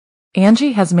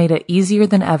Angie has made it easier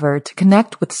than ever to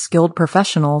connect with skilled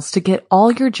professionals to get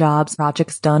all your jobs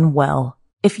projects done well.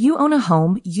 If you own a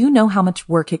home, you know how much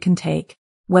work it can take,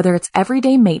 whether it's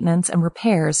everyday maintenance and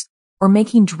repairs or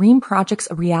making dream projects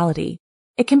a reality.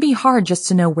 It can be hard just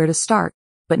to know where to start,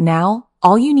 but now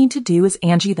all you need to do is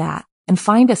Angie that and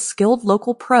find a skilled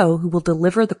local pro who will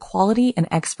deliver the quality and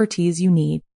expertise you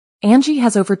need. Angie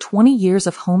has over 20 years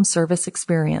of home service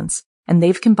experience, and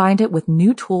they've combined it with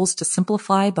new tools to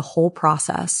simplify the whole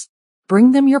process.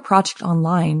 Bring them your project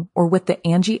online or with the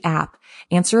Angie app,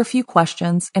 answer a few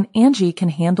questions, and Angie can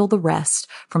handle the rest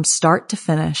from start to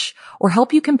finish, or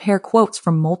help you compare quotes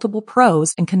from multiple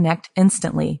pros and connect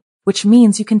instantly, which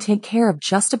means you can take care of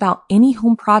just about any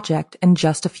home project in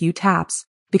just a few taps.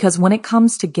 Because when it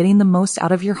comes to getting the most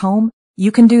out of your home,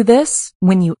 you can do this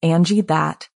when you Angie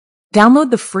that.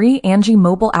 Download the free Angie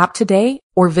mobile app today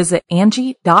or visit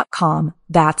Angie.com.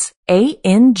 That's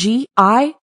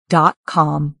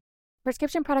ANGI.com.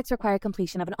 Prescription products require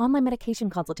completion of an online medication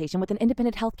consultation with an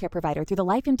independent healthcare provider through the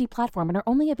LifeMD platform and are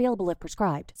only available if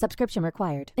prescribed. Subscription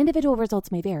required. Individual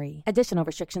results may vary. Additional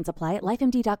restrictions apply at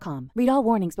lifemd.com. Read all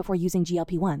warnings before using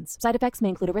GLP-1s. Side effects may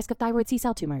include a risk of thyroid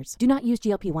C-cell tumors. Do not use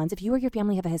GLP-1s if you or your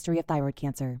family have a history of thyroid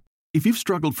cancer. If you've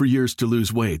struggled for years to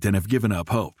lose weight and have given up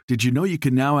hope, did you know you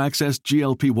can now access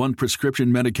GLP-1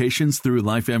 prescription medications through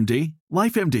LifeMD?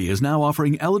 LifeMD is now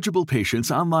offering eligible patients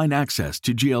online access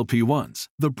to GLP-1s,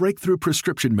 the breakthrough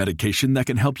prescription medication that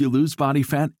can help you lose body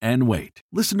fat and weight.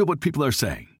 Listen to what people are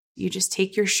saying. You just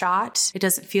take your shot. It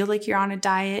doesn't feel like you're on a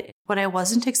diet. What I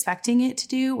wasn't expecting it to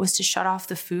do was to shut off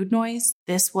the food noise.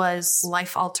 This was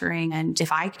life-altering, and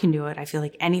if I can do it, I feel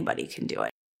like anybody can do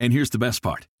it. And here's the best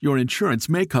part. Your insurance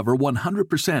may cover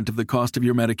 100% of the cost of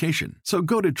your medication. So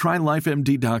go to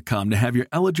TryLifeMD.com to have your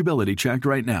eligibility checked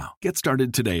right now. Get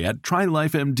started today at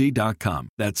TryLifeMD.com.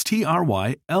 That's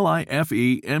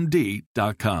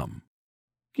TryLifeMD.com.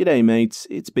 G'day mates,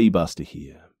 it's B-Buster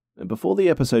here. And before the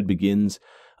episode begins,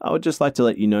 I would just like to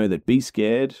let you know that Be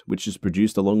Scared, which is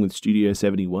produced along with Studio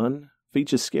 71,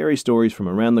 features scary stories from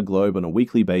around the globe on a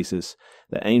weekly basis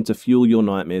that aim to fuel your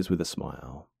nightmares with a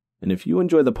smile. And if you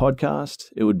enjoy the podcast,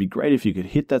 it would be great if you could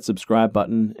hit that subscribe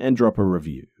button and drop a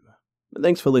review. But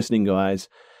thanks for listening, guys.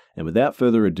 And without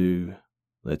further ado,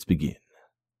 let's begin.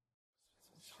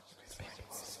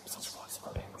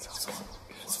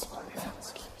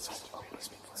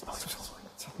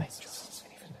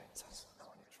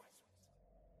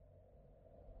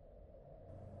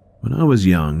 When I was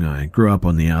young, I grew up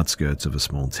on the outskirts of a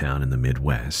small town in the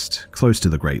Midwest, close to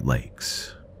the Great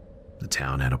Lakes. The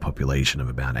town had a population of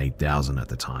about 8,000 at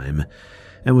the time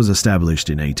and was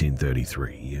established in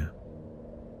 1833.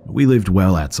 We lived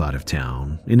well outside of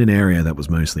town, in an area that was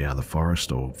mostly either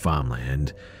forest or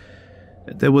farmland.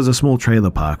 There was a small trailer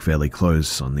park fairly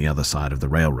close on the other side of the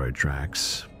railroad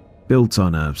tracks, built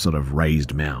on a sort of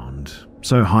raised mound,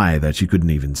 so high that you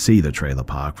couldn't even see the trailer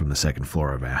park from the second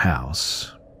floor of our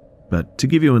house. But to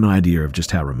give you an idea of just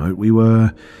how remote we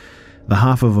were, the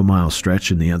half-of-a-mile stretch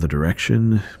in the other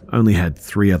direction only had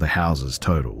 3 other houses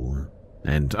total,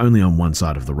 and only on one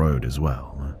side of the road as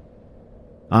well.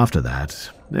 After that,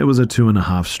 there was a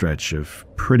 2.5 stretch of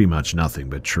pretty much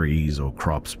nothing but trees or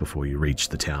crops before you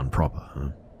reached the town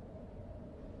proper.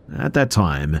 At that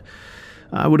time,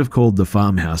 I would have called the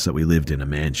farmhouse that we lived in a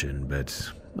mansion,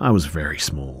 but I was very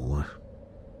small.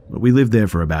 We lived there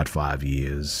for about 5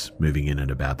 years, moving in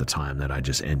at about the time that I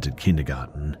just entered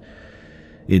kindergarten.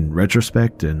 In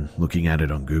retrospect, and looking at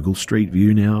it on Google Street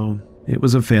View now, it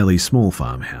was a fairly small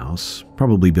farmhouse,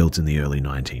 probably built in the early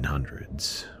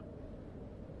 1900s.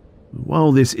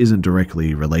 While this isn't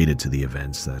directly related to the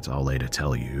events that I'll later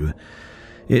tell you,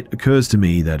 it occurs to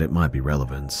me that it might be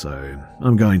relevant, so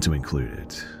I'm going to include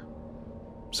it.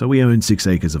 So we owned 6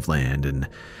 acres of land, and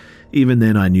even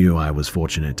then I knew I was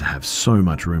fortunate to have so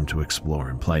much room to explore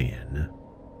and play in.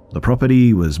 The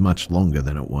property was much longer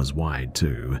than it was wide,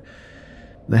 too.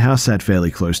 The house sat fairly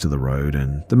close to the road,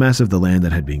 and the mass of the land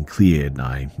that had been cleared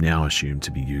I now assumed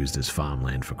to be used as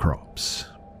farmland for crops.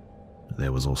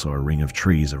 There was also a ring of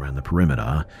trees around the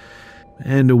perimeter,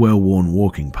 and a well-worn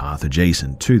walking path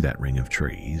adjacent to that ring of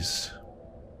trees.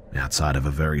 Outside of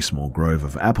a very small grove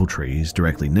of apple trees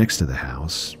directly next to the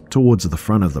house, towards the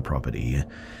front of the property,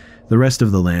 the rest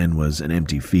of the land was an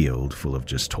empty field full of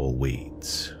just tall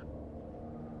weeds.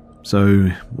 So,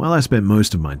 while I spent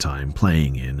most of my time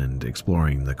playing in and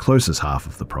exploring the closest half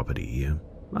of the property,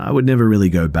 I would never really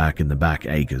go back in the back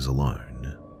acres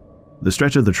alone. The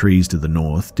stretch of the trees to the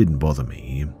north didn't bother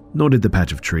me, nor did the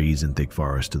patch of trees in thick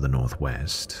forest to the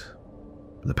northwest.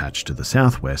 The patch to the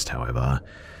southwest, however,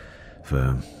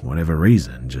 for whatever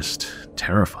reason, just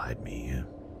terrified me.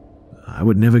 I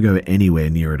would never go anywhere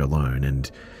near it alone, and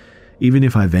even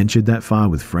if I ventured that far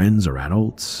with friends or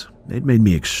adults, it made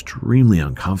me extremely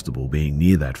uncomfortable being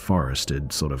near that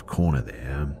forested sort of corner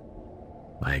there.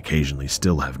 I occasionally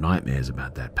still have nightmares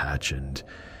about that patch, and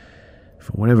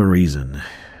for whatever reason,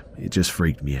 it just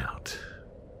freaked me out.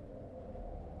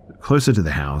 Closer to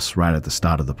the house, right at the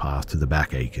start of the path to the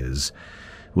back acres,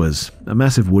 was a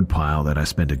massive woodpile that I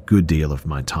spent a good deal of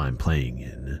my time playing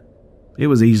in. It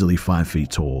was easily 5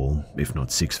 feet tall, if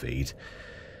not 6 feet,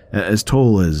 as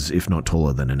tall as, if not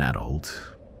taller than an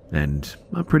adult, and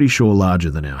I'm pretty sure larger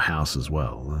than our house as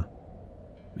well.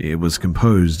 It was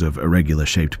composed of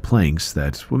irregular-shaped planks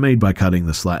that were made by cutting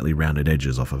the slightly rounded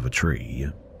edges off of a tree.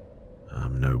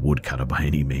 I'm no woodcutter by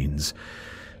any means,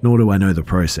 nor do I know the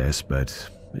process, but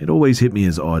it always hit me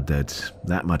as odd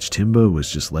that much timber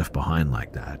was just left behind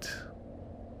like that.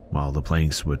 While the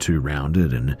planks were too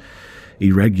rounded and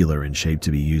irregular in shape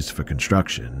to be used for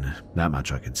construction, that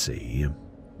much I could see.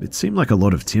 It seemed like a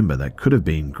lot of timber that could have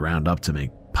been ground up to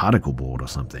make particle board or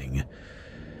something.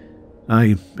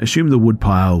 I assumed the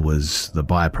woodpile was the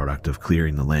byproduct of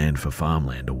clearing the land for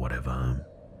farmland or whatever.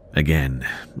 Again,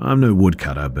 I'm no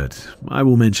woodcutter, but I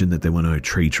will mention that there were no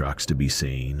tree trucks to be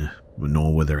seen,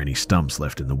 nor were there any stumps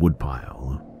left in the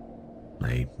woodpile.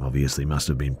 They obviously must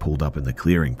have been pulled up in the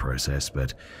clearing process,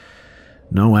 but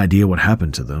no idea what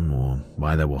happened to them or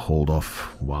why they were hauled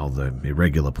off while the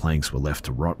irregular planks were left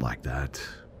to rot like that.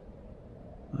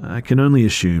 I can only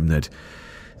assume that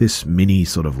this mini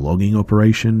sort of logging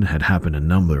operation had happened a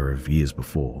number of years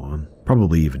before,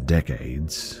 probably even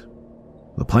decades.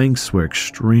 The planks were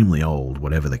extremely old,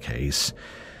 whatever the case,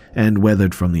 and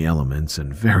weathered from the elements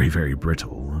and very, very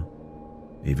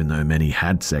brittle. Even though many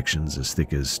had sections as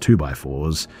thick as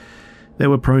 2x4s, they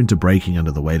were prone to breaking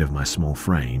under the weight of my small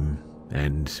frame,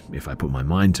 and if I put my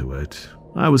mind to it,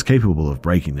 I was capable of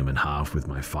breaking them in half with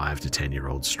my 5 to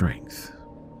 10-year-old strength.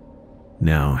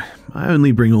 Now, I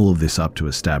only bring all of this up to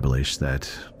establish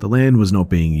that the land was not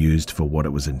being used for what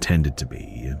it was intended to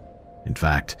be. In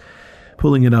fact,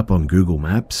 pulling it up on Google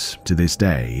Maps, to this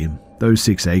day, those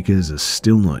 6 acres are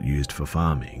still not used for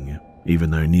farming, even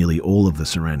though nearly all of the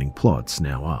surrounding plots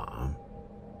now are.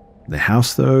 The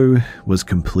house, though, was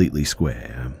completely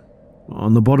square.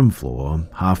 On the bottom floor,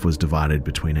 half was divided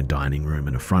between a dining room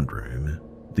and a front room.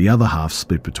 The other half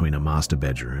split between a master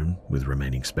bedroom, with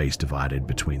remaining space divided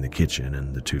between the kitchen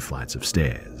and the 2 flights of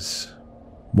stairs.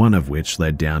 One of which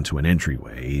led down to an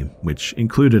entryway, which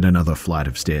included another flight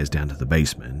of stairs down to the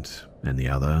basement, and the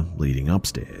other leading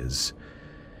upstairs.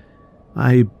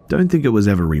 I don't think it was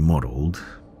ever remodeled.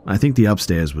 I think the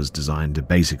upstairs was designed to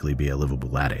basically be a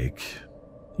livable attic.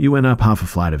 You went up half a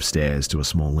flight of stairs to a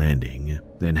small landing,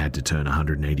 then had to turn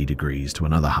 180 degrees to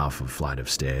another half of flight of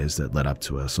stairs that led up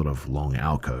to a sort of long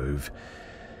alcove.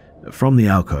 From the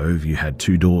alcove, you had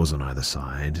 2 doors on either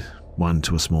side, one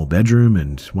to a small bedroom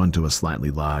and one to a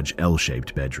slightly large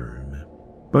L-shaped bedroom.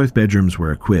 Both bedrooms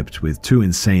were equipped with 2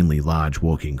 insanely large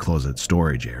walk-in closet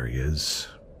storage areas.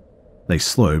 They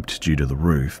sloped due to the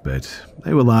roof, but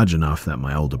they were large enough that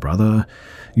my older brother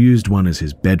used one as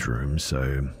his bedroom,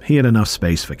 so he had enough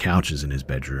space for couches in his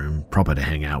bedroom, proper to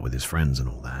hang out with his friends and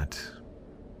all that.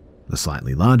 The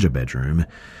slightly larger bedroom,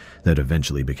 that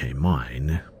eventually became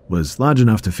mine, was large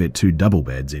enough to fit 2 double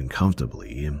beds in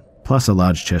comfortably, plus a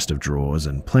large chest of drawers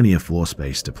and plenty of floor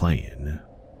space to play in.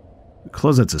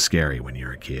 Closets are scary when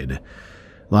you're a kid,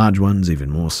 large ones even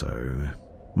more so.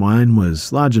 Mine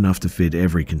was large enough to fit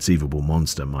every conceivable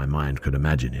monster my mind could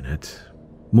imagine in it.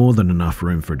 More than enough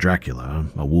room for Dracula,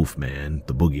 a Wolfman,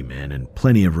 the Boogeyman, and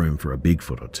plenty of room for a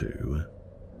Bigfoot or 2.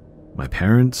 My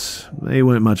parents, they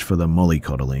weren't much for the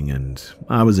mollycoddling, and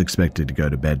I was expected to go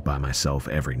to bed by myself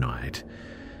every night.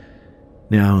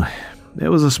 Now,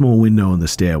 there was a small window on the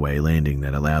stairway landing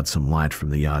that allowed some light from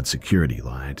the yard security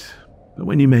light, but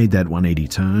when you made that 180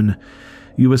 turn,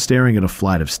 you were staring at a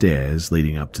flight of stairs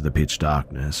leading up to the pitch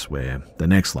darkness where the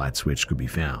next light switch could be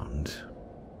found.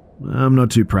 I'm not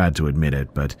too proud to admit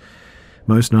it, but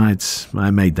most nights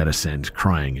I made that ascent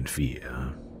crying in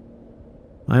fear.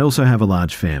 I also have a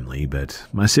large family, but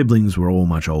my siblings were all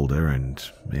much older, and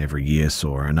every year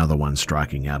saw another one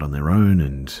striking out on their own,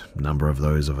 and a number of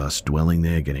those of us dwelling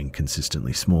there getting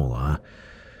consistently smaller.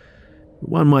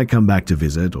 One might come back to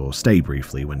visit or stay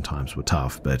briefly when times were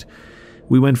tough, but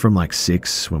we went from like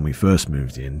 6 when we first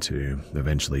moved in to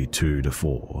eventually 2 to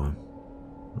 4.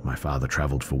 My father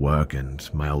traveled for work, and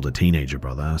my older teenager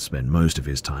brother spent most of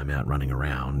his time out running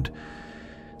around.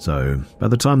 So, by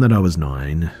the time that I was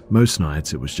 9, most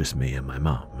nights it was just me and my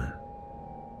mum.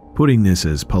 Putting this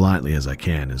as politely as I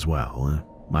can as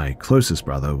well, my closest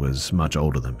brother was much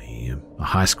older than me, a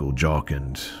high school jock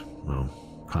and, well,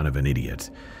 kind of an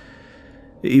idiot.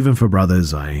 Even for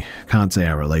brothers, I can't say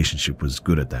our relationship was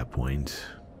good at that point.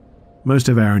 Most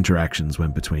of our interactions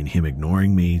went between him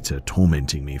ignoring me to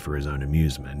tormenting me for his own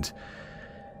amusement.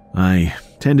 I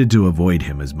tended to avoid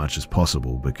him as much as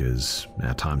possible because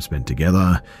our time spent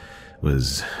together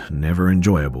was never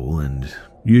enjoyable and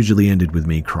usually ended with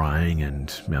me crying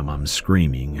and our mum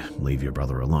screaming, "Leave your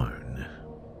brother alone."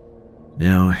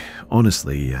 Now,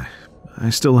 honestly, I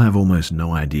still have almost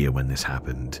no idea when this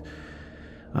happened.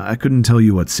 I couldn't tell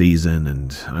you what season,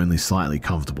 and only slightly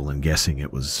comfortable in guessing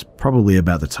it was probably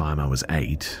about the time I was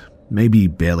 8, maybe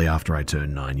barely after I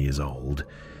turned 9 years old.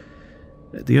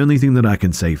 The only thing that I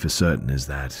can say for certain is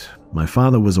that my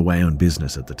father was away on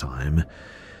business at the time,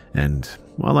 and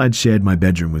while I'd shared my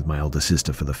bedroom with my older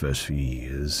sister for the first few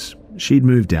years, she'd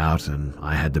moved out and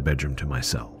I had the bedroom to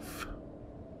myself.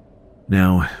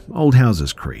 Now, old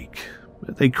houses creak.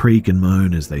 They creak and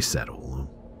moan as they settle.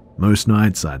 Most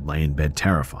nights I'd lay in bed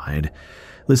terrified,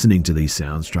 listening to these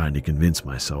sounds trying to convince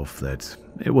myself that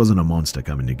it wasn't a monster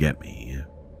coming to get me.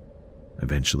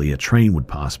 Eventually a train would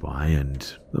pass by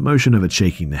and the motion of it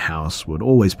shaking the house would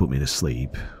always put me to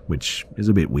sleep, which is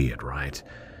a bit weird, right?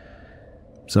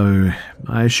 So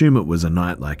I assume it was a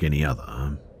night like any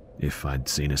other. If I'd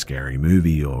seen a scary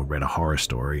movie or read a horror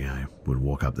story, I would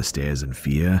walk up the stairs in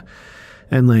fear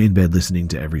and lay in bed listening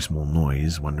to every small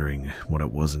noise, wondering what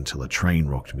it was until a train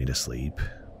rocked me to sleep.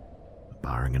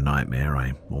 Barring a nightmare,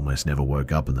 I almost never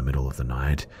woke up in the middle of the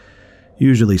night,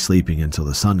 usually sleeping until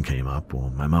the sun came up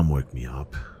or my mum woke me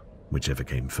up, whichever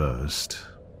came first.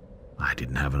 I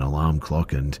didn't have an alarm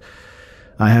clock, and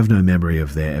I have no memory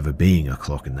of there ever being a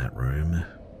clock in that room.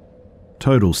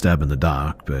 Total stab in the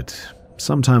dark, but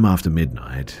sometime after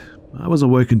midnight, I was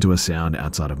awoken to a sound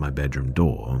outside of my bedroom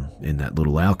door, in that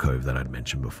little alcove that I'd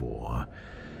mentioned before.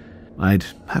 I'd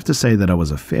have to say that I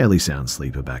was a fairly sound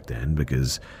sleeper back then,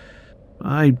 because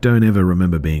I don't ever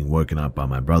remember being woken up by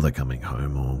my brother coming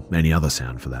home, or any other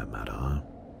sound for that matter.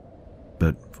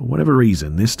 But for whatever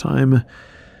reason, this time,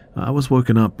 I was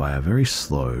woken up by a very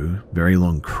slow, very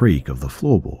long creak of the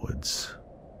floorboards.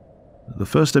 The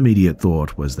first immediate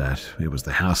thought was that it was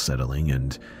the house settling,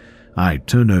 and I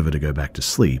turned over to go back to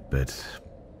sleep, but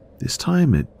this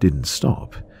time it didn't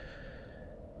stop.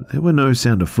 There were no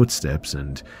sound of footsteps,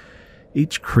 and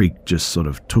each creak just sort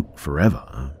of took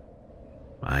forever.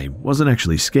 I wasn't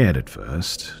actually scared at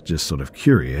first, just sort of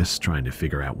curious, trying to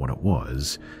figure out what it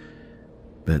was.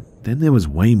 But then there was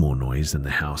way more noise than the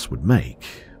house would make.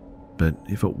 But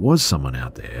if it was someone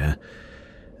out there,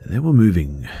 they were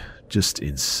moving just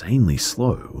insanely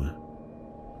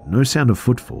slow. No sound of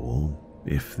footfall.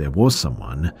 If there was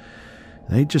someone,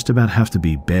 they'd just about have to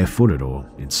be barefooted or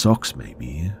in socks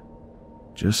maybe.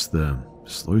 Just the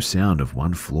slow sound of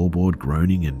one floorboard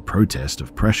groaning in protest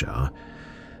of pressure,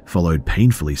 followed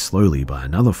painfully slowly by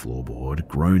another floorboard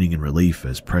groaning in relief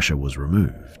as pressure was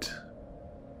removed.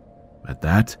 At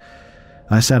that,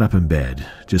 I sat up in bed,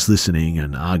 just listening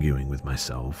and arguing with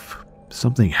myself.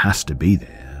 Something has to be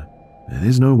there.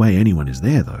 There's no way anyone is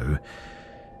there though.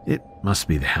 It must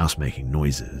be the house making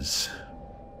noises.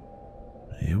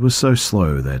 It was so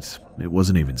slow that it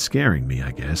wasn't even scaring me,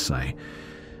 I guess. I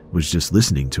was just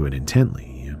listening to it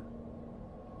intently.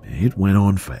 It went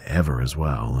on forever as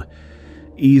well,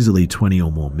 easily 20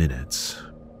 or more minutes.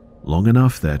 Long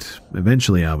enough that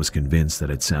eventually I was convinced that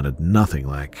it sounded nothing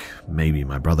like maybe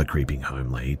my brother creeping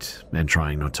home late and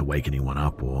trying not to wake anyone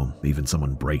up, or even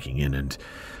someone breaking in and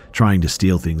trying to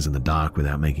steal things in the dark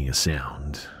without making a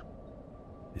sound.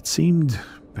 It seemed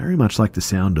very much like the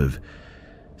sound of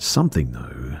something,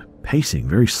 though, pacing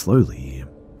very slowly,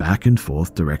 back and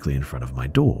forth directly in front of my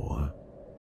door.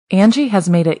 Angie has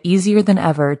made it easier than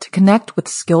ever to connect with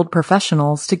skilled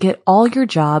professionals to get all your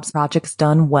jobs projects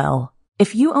done well.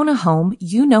 If you own a home,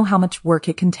 you know how much work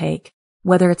it can take,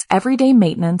 whether it's everyday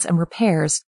maintenance and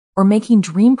repairs or making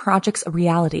dream projects a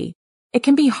reality. It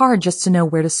can be hard just to know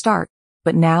where to start,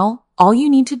 but now all you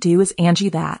need to do is Angie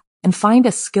that and find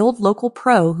a skilled local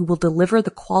pro who will deliver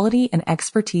the quality and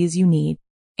expertise you need.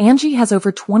 Angie has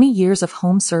over 20 years of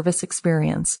home service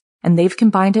experience, and they've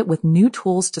combined it with new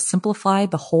tools to simplify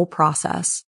the whole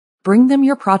process. Bring them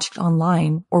your project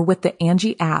online or with the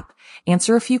Angie app,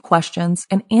 answer a few questions,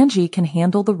 and Angie can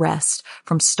handle the rest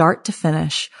from start to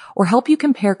finish, or help you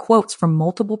compare quotes from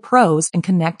multiple pros and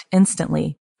connect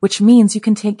instantly, which means you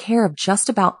can take care of just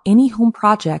about any home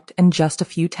project in just a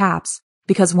few taps.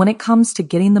 Because when it comes to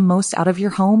getting the most out of your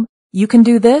home, you can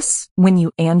do this when you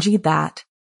Angie that.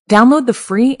 Download the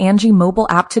free Angie mobile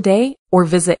app today or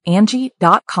visit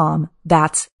Angie.com.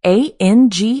 That's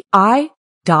ANGI.com.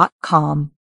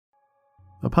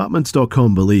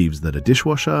 Apartments.com believes that a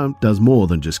dishwasher does more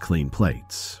than just clean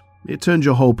plates. It turns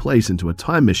your whole place into a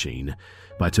time machine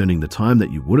by turning the time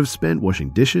that you would have spent washing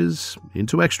dishes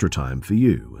into extra time for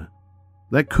you.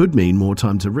 That could mean more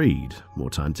time to read, more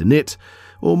time to knit,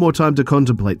 or more time to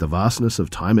contemplate the vastness of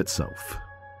time itself.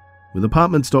 With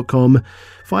Apartments.com,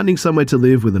 finding somewhere to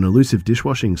live with an elusive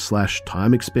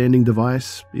dishwashing/time-expanding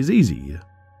device is easy.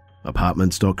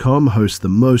 Apartments.com hosts the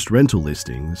most rental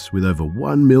listings with over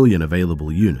 1 million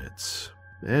available units.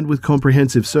 And with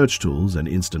comprehensive search tools and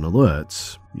instant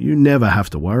alerts, you never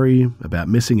have to worry about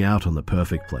missing out on the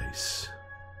perfect place.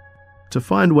 To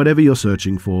find whatever you're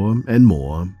searching for and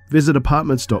more, visit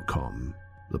Apartments.com,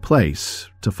 the place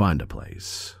to find a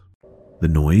place. The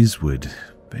noise would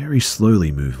very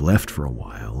slowly move left for a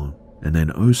while, and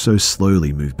then oh so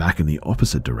slowly move back in the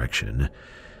opposite direction,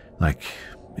 like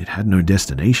it had no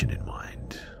destination in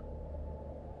mind.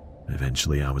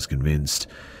 Eventually I was convinced,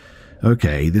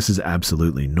 okay, this is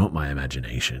absolutely not my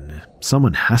imagination.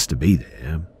 Someone has to be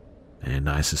there, and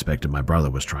I suspected my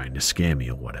brother was trying to scare me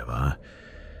or whatever.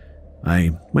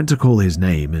 I went to call his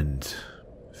name and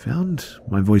found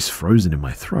my voice frozen in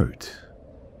my throat.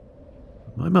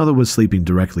 My mother was sleeping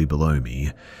directly below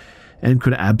me and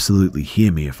could absolutely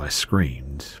hear me if I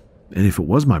screamed, and if it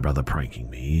was my brother pranking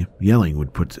me, yelling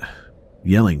would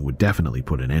definitely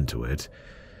put an end to it.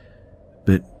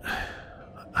 But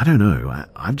I don't know,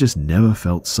 I've just never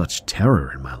felt such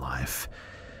terror in my life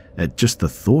at just the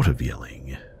thought of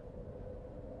yelling.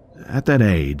 At that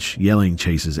age, yelling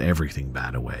chases everything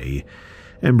bad away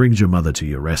and brings your mother to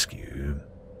your rescue.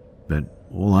 But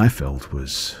all I felt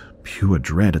was pure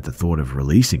dread at the thought of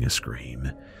releasing a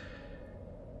scream.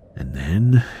 And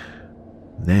then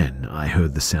I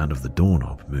heard the sound of the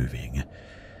doorknob moving,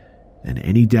 and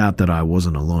any doubt that I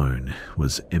wasn't alone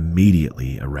was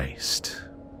immediately erased.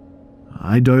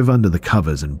 I dove under the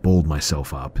covers and balled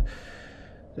myself up.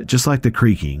 Just like the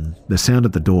creaking, the sound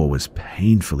at the door was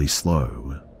painfully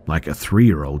slow, like a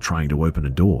 3-year-old trying to open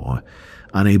a door,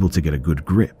 unable to get a good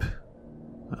grip.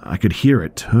 I could hear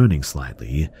it turning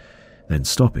slightly, then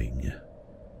stopping,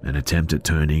 an attempt at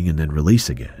turning and then release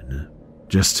again,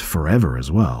 just forever as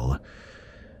well.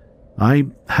 I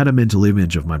had a mental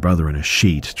image of my brother in a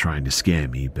sheet trying to scare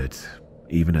me, but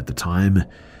even at the time,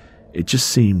 it just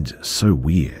seemed so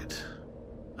weird.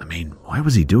 I mean, why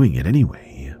was he doing it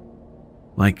anyway?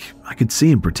 Like, I could see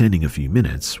him pretending a few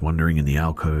minutes, wandering in the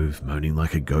alcove, moaning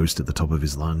like a ghost at the top of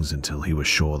his lungs until he was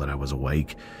sure that I was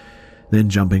awake, then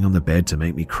jumping on the bed to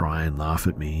make me cry and laugh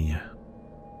at me.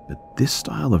 But this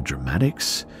style of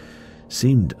dramatics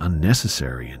seemed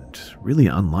unnecessary and really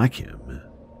unlike him.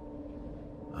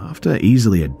 After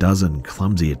easily a dozen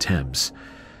clumsy attempts,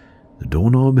 the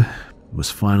doorknob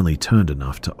was finally turned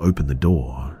enough to open the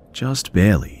door, just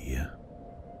barely.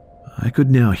 I could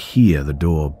now hear the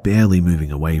door barely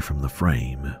moving away from the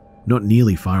frame, not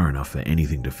nearly far enough for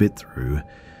anything to fit through,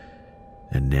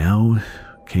 and now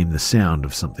came the sound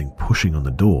of something pushing on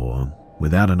the door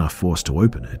without enough force to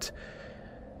open it.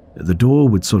 The door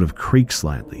would sort of creak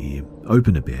slightly,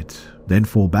 open a bit, then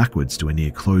fall backwards to a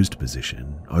near-closed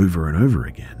position, over and over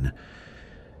again.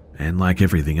 And like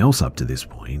everything else up to this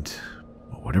point,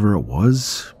 whatever it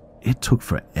was, it took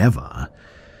forever.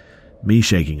 Me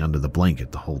shaking under the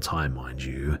blanket the whole time, mind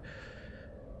you.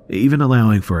 Even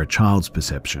allowing for a child's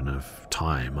perception of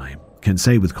time, I can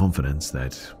say with confidence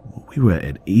that we were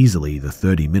at easily the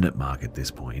 30-minute mark at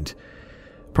this point.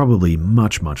 Probably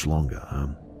much, much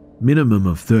longer. Minimum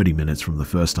of 30 minutes from the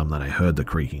first time that I heard the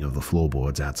creaking of the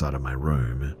floorboards outside of my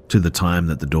room, to the time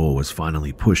that the door was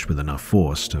finally pushed with enough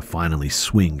force to finally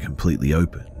swing completely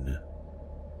open.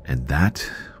 And that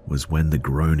was when the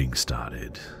groaning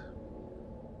started.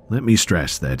 Let me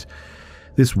stress that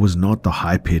this was not the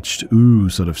high-pitched, ooh,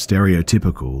 sort of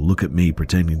stereotypical look at me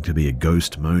pretending to be a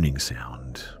ghost moaning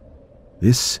sound.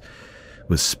 This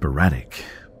was sporadic,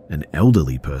 an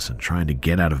elderly person trying to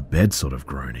get out of bed sort of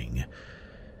groaning.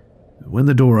 When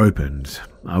the door opened,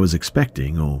 I was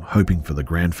expecting or hoping for the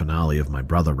grand finale of my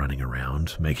brother running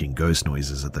around, making ghost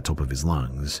noises at the top of his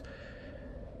lungs.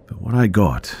 But what I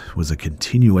got was a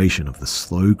continuation of the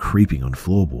slow creeping on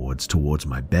floorboards towards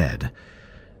my bed,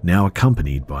 now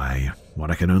accompanied by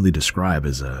what I can only describe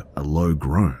as a low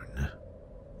groan.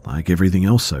 Like everything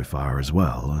else so far as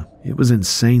well, it was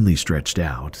insanely stretched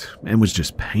out and was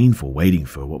just painful waiting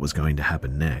for what was going to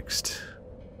happen next.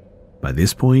 By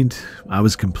this point, I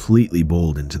was completely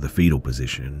balled into the fetal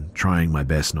position, trying my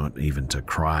best not even to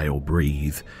cry or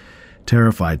breathe,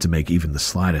 terrified to make even the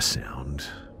slightest sound.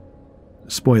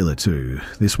 Spoiler too,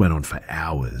 this went on for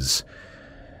hours.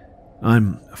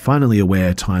 I'm finally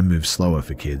aware time moves slower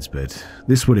for kids, but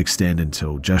this would extend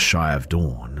until just shy of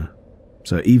dawn.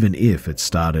 So even if it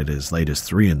started as late as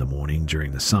 3 in the morning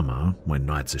during the summer, when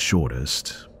nights are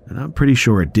shortest, and I'm pretty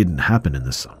sure it didn't happen in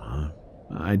the summer,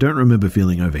 I don't remember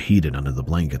feeling overheated under the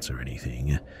blankets or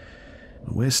anything.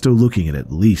 We're still looking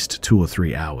at least 2 or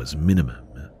 3 hours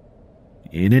minimum.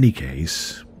 In any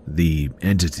case, the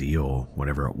entity, or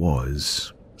whatever it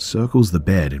was, circles the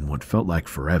bed in what felt like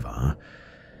forever,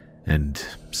 and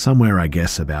somewhere I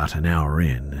guess about an hour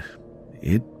in,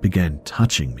 it began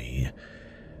touching me.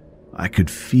 I could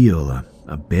feel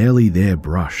a barely there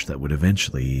brush that would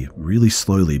eventually really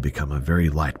slowly become a very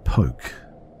light poke.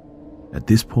 At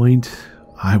this point,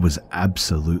 I was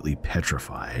absolutely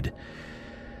petrified.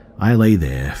 I lay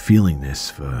there feeling this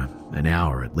for an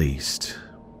hour at least,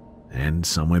 and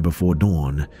somewhere before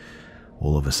dawn,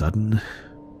 all of a sudden,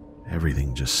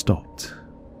 everything just stopped.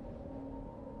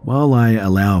 While I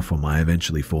allow for my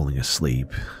eventually falling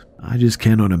asleep, I just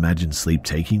cannot imagine sleep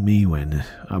taking me when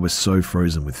I was so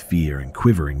frozen with fear and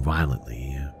quivering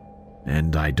violently,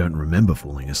 and I don't remember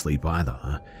falling asleep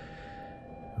either.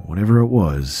 Whatever it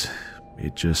was,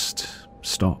 it just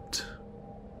stopped.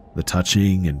 The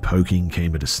touching and poking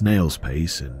came at a snail's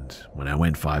pace, and when I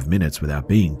went 5 minutes without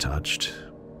being touched,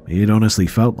 it honestly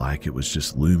felt like it was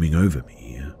just looming over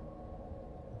me.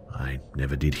 I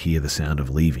never did hear the sound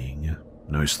of leaving.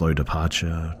 No slow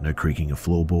departure, no creaking of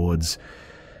floorboards,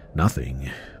 nothing.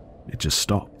 It just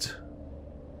stopped.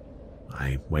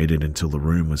 I waited until the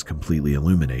room was completely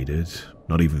illuminated,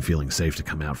 not even feeling safe to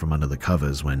come out from under the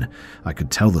covers when I could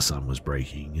tell the sun was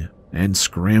breaking, and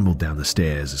scrambled down the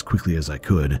stairs as quickly as I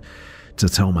could to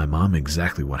tell my mom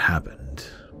exactly what happened.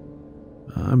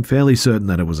 I'm fairly certain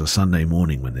that it was a Sunday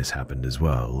morning when this happened as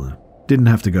well. Didn't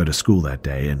have to go to school that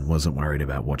day and wasn't worried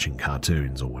about watching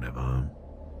cartoons or whatever,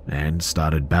 and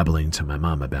started babbling to my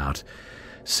mum about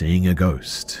seeing a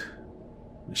ghost.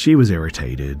 She was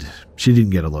irritated. She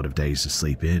didn't get a lot of days to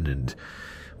sleep in and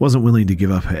wasn't willing to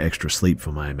give up her extra sleep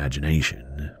for my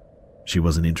imagination. She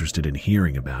wasn't interested in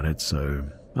hearing about it, so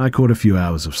I caught a few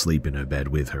hours of sleep in her bed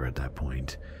with her at that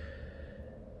point.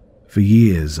 For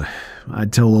years,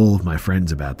 I'd tell all of my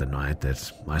friends about the night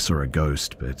that I saw a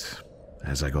ghost, but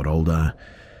as I got older,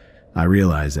 I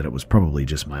realized that it was probably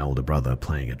just my older brother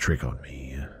playing a trick on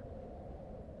me.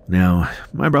 Now,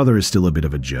 my brother is still a bit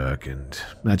of a jerk, and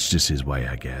that's just his way,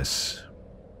 I guess.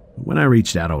 When I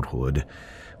reached adulthood,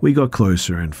 we got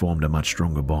closer and formed a much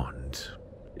stronger bond.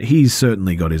 He's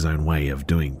certainly got his own way of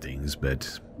doing things,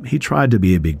 but he tried to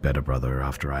be a big better brother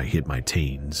after I hit my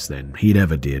teens than he'd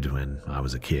ever did when I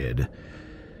was a kid.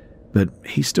 But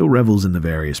he still revels in the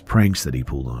various pranks that he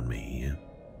pulled on me.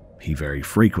 He very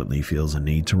frequently feels a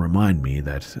need to remind me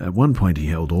that at one point he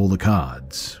held all the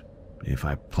cards. If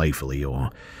I playfully or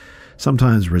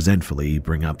sometimes resentfully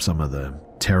bring up some of the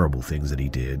terrible things that he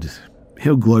did,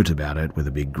 he'll gloat about it with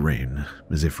a big grin,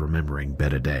 as if remembering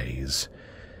better days.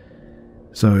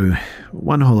 So,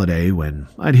 one holiday when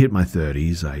I'd hit my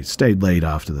 30s, I stayed late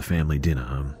after the family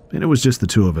dinner, and it was just the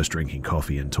two of us drinking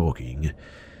coffee and talking.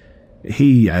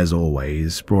 He, as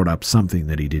always, brought up something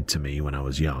that he did to me when I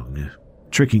was young,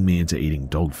 tricking me into eating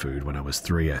dog food when I was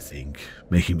 3, I think,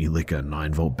 making me lick a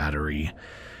 9-volt battery,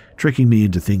 tricking me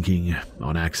into thinking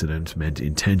on accident meant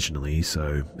intentionally,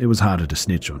 so it was harder to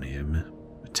snitch on him.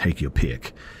 Take your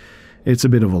pick. It's a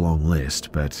bit of a long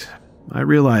list, but I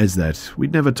realized that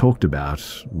we'd never talked about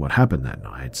what happened that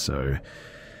night, so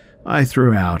I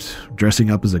threw out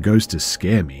dressing up as a ghost to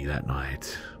scare me that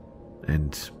night.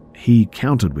 And he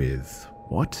countered with,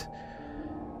 "What?"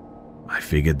 I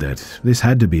figured that this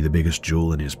had to be the biggest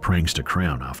jewel in his prankster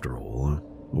crown after all.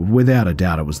 Without a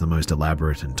doubt, it was the most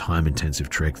elaborate and time-intensive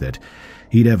trick that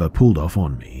he'd ever pulled off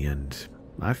on me, and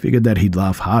I figured that he'd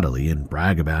laugh heartily and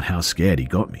brag about how scared he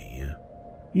got me.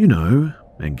 You know,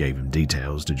 and gave him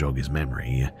details to jog his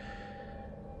memory.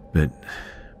 But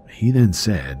he then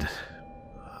said,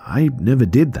 "I never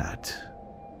did that."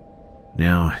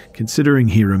 Now, considering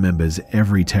he remembers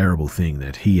every terrible thing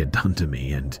that he had done to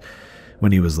me, and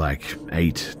when he was like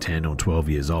 8, 10, or 12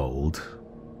 years old,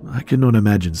 I cannot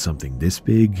imagine something this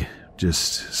big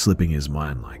just slipping his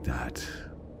mind like that.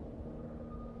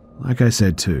 Like I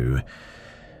said too,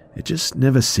 it just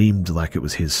never seemed like it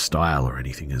was his style or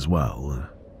anything as well.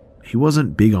 He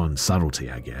wasn't big on subtlety,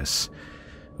 I guess.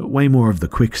 Way more of the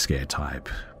quick scare type,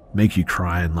 make you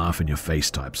cry and laugh in your face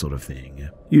type sort of thing.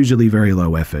 Usually very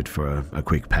low effort for a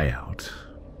quick payout.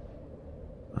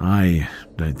 I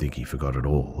don't think he forgot at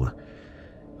all.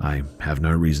 I have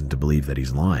no reason to believe that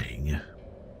he's lying.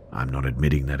 I'm not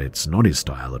admitting that it's not his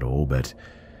style at all, but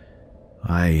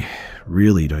I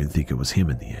really don't think it was him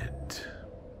in the end.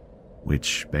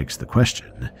 Which begs the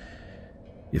question,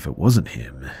 if it wasn't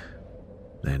him,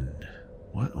 then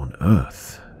what on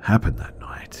earth happened that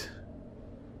night.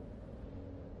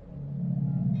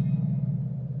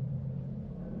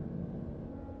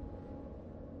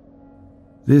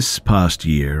 This past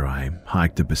year, I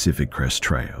hiked the Pacific Crest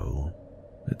Trail.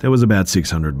 There was about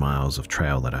 600 miles of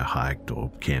trail that I hiked or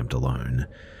camped alone.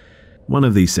 One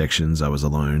of these sections I was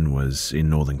alone was in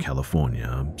Northern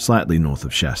California, slightly north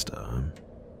of Shasta.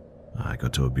 I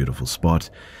got to a beautiful spot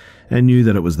and knew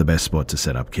that it was the best spot to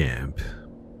set up camp.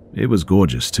 It was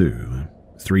gorgeous too,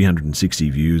 360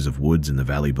 views of woods in the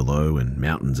valley below and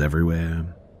mountains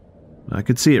everywhere. I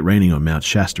could see it raining on Mount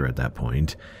Shasta at that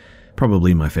point,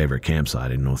 probably my favorite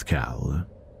campsite in North Cal.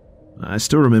 I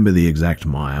still remember the exact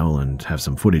mile and have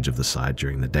some footage of the site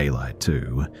during the daylight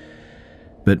too.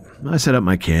 But I set up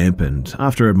my camp, and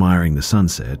after admiring the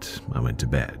sunset, I went to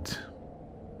bed.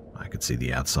 I could see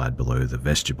the outside below the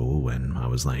vestibule when I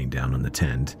was laying down in the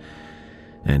tent,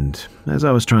 and as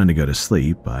I was trying to go to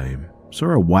sleep, I saw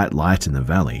a white light in the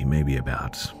valley, maybe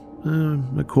about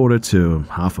a quarter to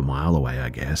half a mile away, I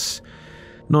guess.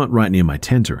 Not right near my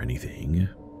tent or anything.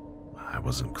 I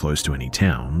wasn't close to any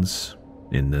towns.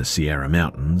 In the Sierra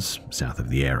Mountains, south of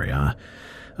the area,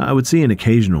 I would see an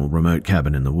occasional remote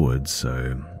cabin in the woods,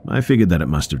 so I figured that it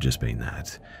must have just been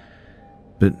that.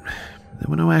 But there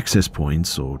were no access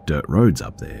points or dirt roads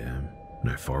up there.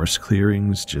 No forest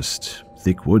clearings, just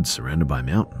thick woods surrounded by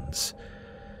mountains.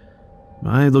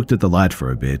 I looked at the light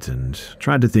for a bit and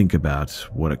tried to think about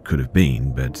what it could have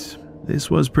been, but this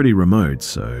was pretty remote,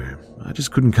 so I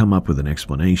just couldn't come up with an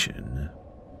explanation.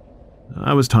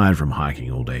 I was tired from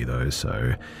hiking all day though,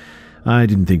 so I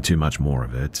didn't think too much more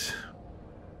of it.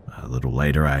 A little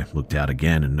later, I looked out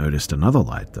again and noticed another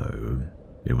light though.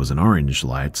 It was an orange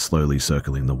light slowly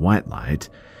circling the white light.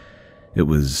 It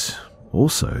was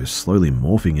also slowly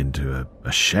morphing into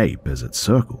a shape as it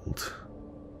circled.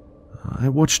 I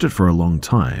watched it for a long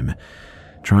time,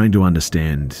 trying to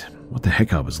understand what the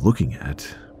heck I was looking at.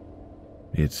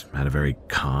 It had a very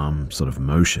calm sort of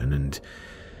motion, and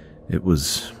it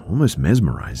was almost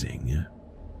mesmerizing.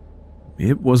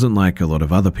 It wasn't like a lot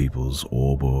of other people's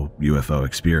orb or UFO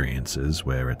experiences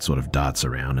where it sort of darts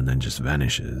around and then just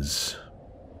vanishes.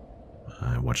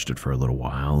 I watched it for a little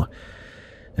while,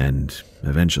 and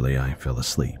eventually I fell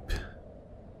asleep.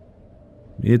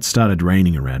 It started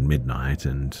raining around midnight,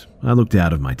 and I looked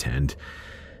out of my tent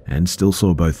and still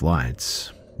saw both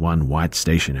lights, one white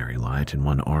stationary light and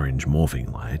one orange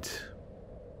morphing light.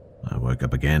 I woke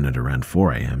up again at around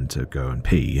 4 a.m. to go and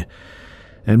pee,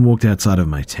 and walked outside of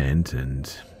my tent,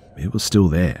 and it was still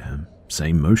there,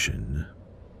 same motion.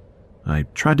 I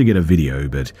tried to get a video,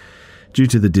 but due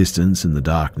to the distance and the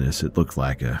darkness, it looked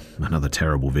like another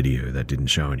terrible video that didn't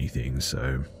show anything,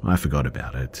 so I forgot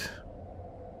about it.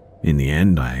 In the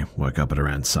end, I woke up at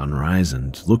around sunrise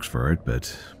and looked for it,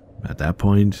 but at that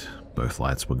point, both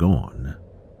lights were gone.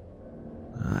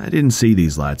 I didn't see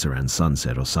these lights around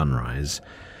sunset or sunrise,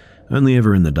 only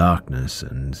ever in the darkness,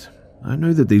 and I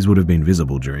know that these would have been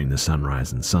visible during the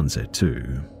sunrise and sunset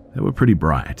too. They were pretty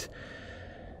bright.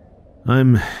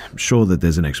 I'm sure that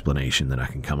there's an explanation that I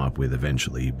can come up with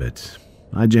eventually, but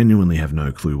I genuinely have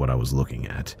no clue what I was looking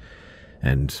at,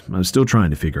 and I'm still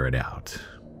trying to figure it out.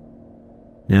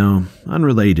 Now,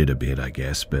 unrelated a bit, I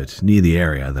guess, but near the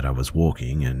area that I was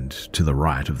walking and to the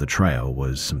right of the trail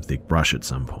was some thick brush at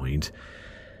some point.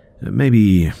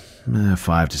 Maybe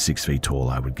 5 to 6 feet tall,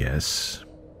 I would guess.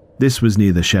 This was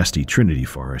near the Shasta Trinity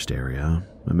Forest area,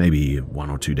 maybe 1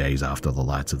 or 2 days after the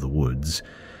lights of the woods.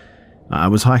 I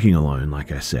was hiking alone,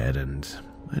 like I said, and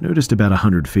I noticed about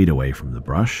 100 feet away from the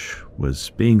brush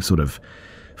was being sort of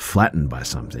flattened by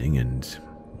something, and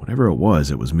whatever it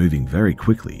was moving very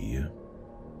quickly.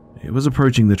 It was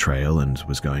approaching the trail and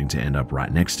was going to end up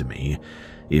right next to me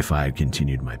if I had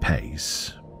continued my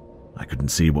pace. I couldn't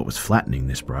see what was flattening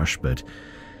this brush, but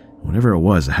whatever it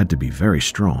was, it had to be very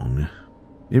strong.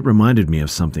 It reminded me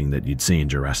of something that you'd see in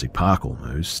Jurassic Park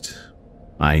almost.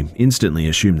 I instantly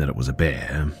assumed that it was a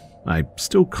bear. I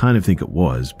still kind of think it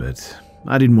was, but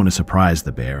I didn't want to surprise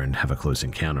the bear and have a close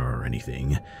encounter or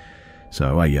anything.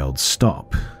 So I yelled,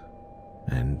 "Stop!"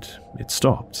 And it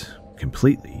stopped,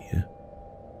 completely.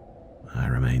 I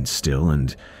remained still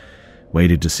and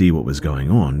waited to see what was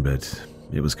going on, but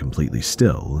it was completely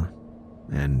still.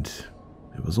 And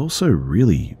it was also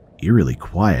really eerily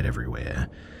quiet everywhere.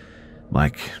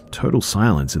 Like total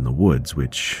silence in the woods,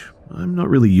 which I'm not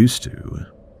really used to.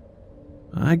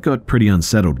 I got pretty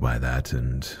unsettled by that,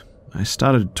 and I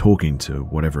started talking to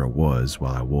whatever it was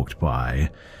while I walked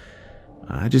by.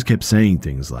 I just kept saying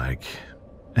things like,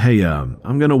 "Hey,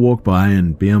 I'm gonna walk by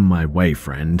and be on my way,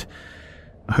 friend.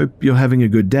 I hope you're having a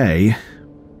good day."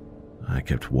 I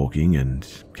kept walking and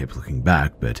kept looking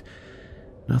back, but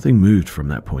Nothing moved from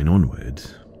that point onward.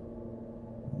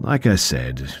 Like I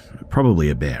said, probably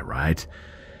a bear, right?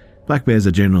 Black bears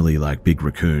are generally like big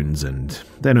raccoons and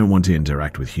they don't want to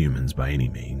interact with humans by any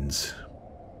means.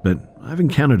 But I've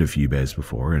encountered a few bears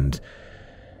before and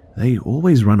they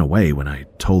always run away when I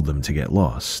told them to get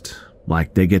lost,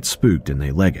 like they get spooked and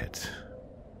they leg it.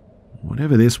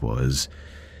 Whatever this was,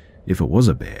 if it was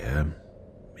a bear,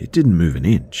 it didn't move an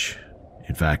inch.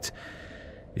 In fact,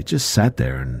 it just sat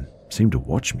there and seemed to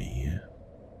watch me.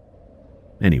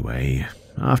 Anyway,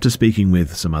 after speaking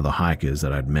with some other hikers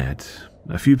that I'd met,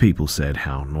 a few people said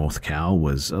how North Cal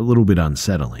was a little bit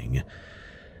unsettling.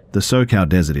 The SoCal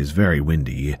desert is very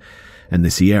windy, and the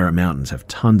Sierra Mountains have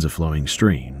tons of flowing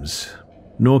streams.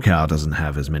 NorCal doesn't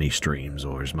have as many streams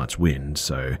or as much wind,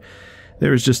 so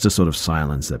there is just a sort of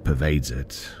silence that pervades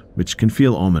it, which can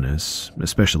feel ominous,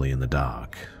 especially in the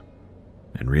dark.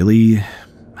 And really,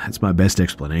 that's my best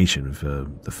explanation for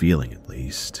the feeling, at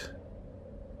least.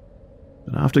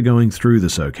 But after going through the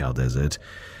SoCal desert,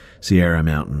 Sierra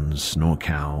Mountains,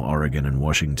 NorCal, Oregon, and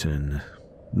Washington,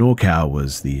 NorCal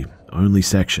was the only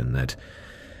section that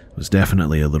was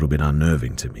definitely a little bit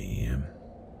unnerving to me.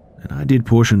 And I did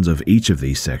portions of each of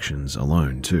these sections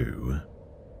alone, too.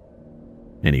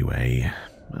 Anyway,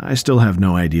 I still have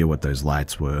no idea what those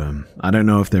lights were. I don't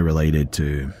know if they're related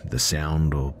to the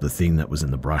sound or the thing that was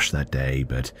in the brush that day,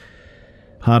 but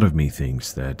part of me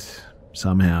thinks that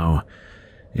somehow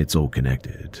it's all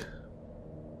connected.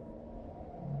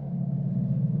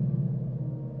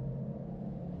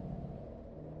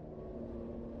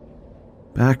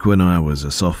 Back when I was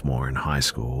a sophomore in high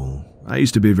school, I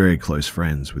used to be very close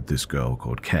friends with this girl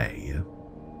called Kay.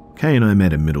 Kay and I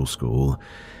met in middle school,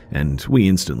 and we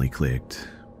instantly clicked.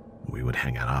 We would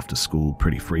hang out after school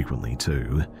pretty frequently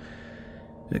too.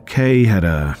 Kay had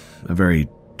a very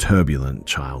turbulent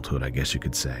childhood, I guess you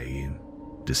could say.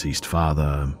 Deceased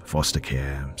father, foster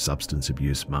care, substance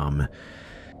abuse mum,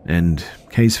 and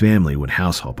Kay's family would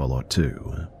house hop a lot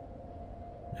too.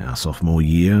 Our sophomore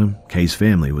year, Kay's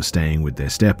family was staying with their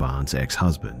step-aunt's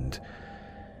ex-husband.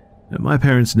 My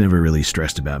parents never really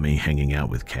stressed about me hanging out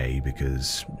with Kay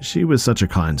because she was such a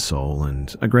kind soul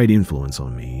and a great influence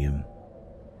on me.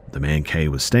 The man Kay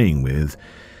was staying with,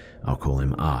 I'll call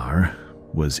him R,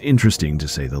 was interesting to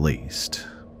say the least.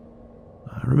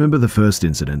 I remember the first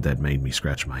incident that made me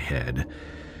scratch my head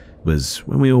was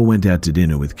when we all went out to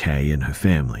dinner with Kay and her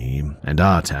family, and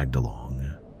R tagged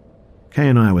along. Kay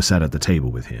and I were sat at the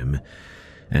table with him,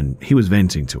 and he was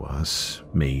venting to us,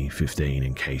 me 15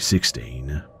 and Kay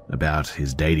 16, about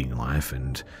his dating life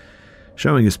and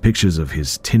showing us pictures of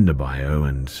his Tinder bio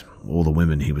and all the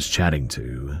women he was chatting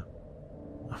to.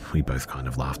 We both kind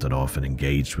of laughed it off and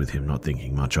engaged with him, not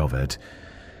thinking much of it.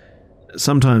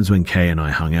 Sometimes when Kay and I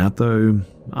hung out though,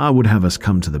 I would have us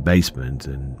come to the basement,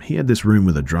 and he had this room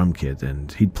with a drum kit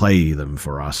and he'd play them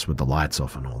for us with the lights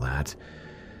off and all that.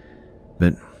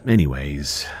 But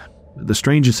anyways, the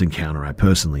strangest encounter I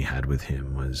personally had with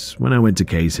him was when I went to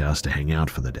Kay's house to hang out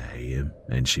for the day,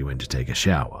 and she went to take a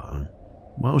shower.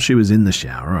 While she was in the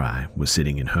shower, I was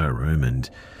sitting in her room, and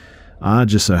I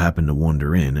just so happened to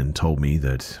wander in and told me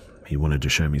that he wanted to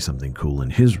show me something cool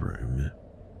in his room.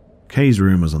 Kay's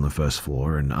room was on the first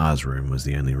floor, and R's room was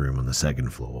the only room on the second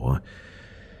floor.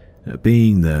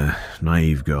 Being the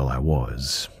naive girl I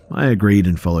was, I agreed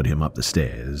and followed him up the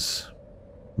stairs.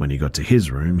 When he got to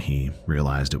his room, he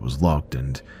realized it was locked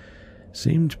and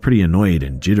seemed pretty annoyed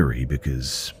and jittery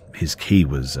because his key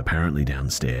was apparently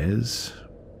downstairs.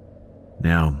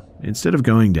 Now, instead of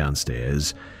going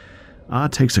downstairs, R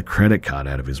takes a credit card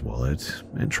out of his wallet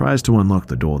and tries to unlock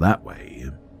the door that way.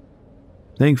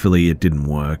 Thankfully, it didn't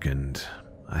work, and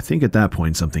I think at that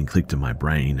point something clicked in my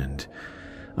brain, and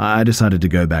I decided to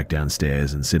go back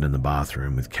downstairs and sit in the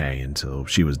bathroom with Kay until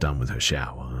she was done with her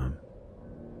shower.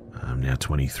 I'm now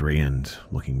 23, and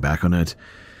looking back on it,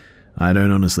 I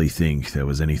don't honestly think there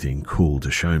was anything cool to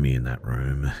show me in that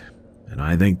room, and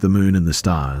I thank the moon and the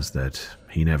stars that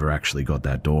he never actually got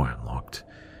that door unlocked.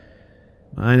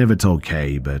 I never told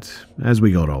Kay, but as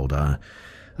we got older,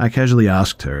 I casually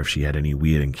asked her if she had any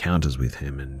weird encounters with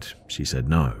him, and she said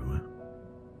no.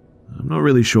 I'm not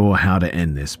really sure how to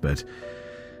end this, but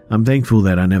I'm thankful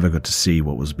that I never got to see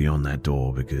what was beyond that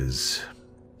door, because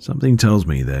something tells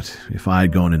me that if I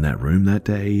had gone in that room that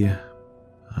day,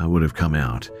 I would have come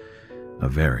out a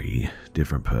very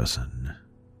different person.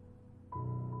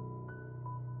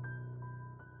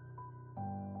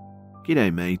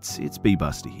 G'day mates, it's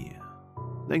B-Buster here.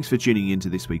 Thanks for tuning in to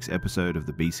this week's episode of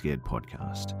the Be Scared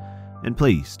podcast. And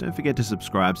please, don't forget to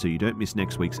subscribe so you don't miss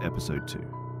next week's episode too.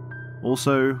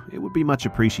 Also, it would be much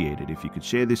appreciated if you could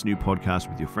share this new podcast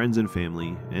with your friends and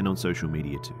family and on social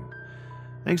media too.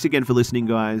 Thanks again for listening,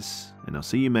 guys, and I'll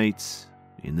see you mates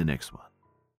in the next one.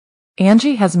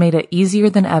 Angie has made it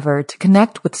easier than ever to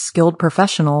connect with skilled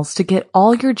professionals to get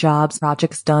all your jobs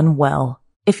projects done well.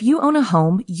 If you own a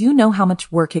home, you know how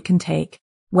much work it can take,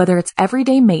 whether it's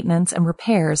everyday maintenance and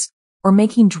repairs or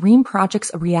making dream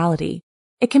projects a reality.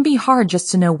 It can be hard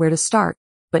just to know where to start,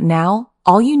 but now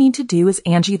all you need to do is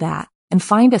Angie that and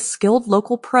find a skilled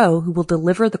local pro who will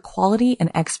deliver the quality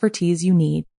and expertise you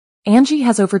need. Angie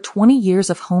has over 20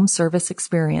 years of home service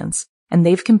experience, and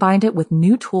they've combined it with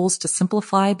new tools to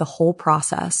simplify the whole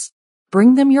process.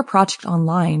 Bring them your project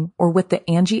online or with the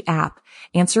Angie app,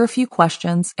 answer a few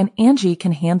questions, and Angie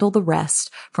can handle the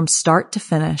rest from start to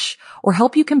finish, or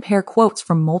help you compare quotes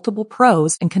from multiple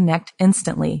pros and connect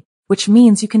instantly, which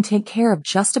means you can take care of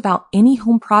just about any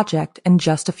home project in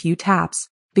just a few taps.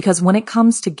 Because when it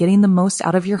comes to getting the most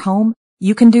out of your home,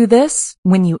 you can do this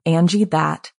when you Angie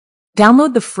that.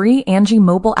 Download the free Angie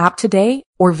mobile app today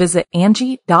or visit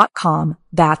Angie.com.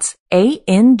 That's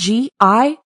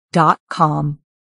ANGI.com.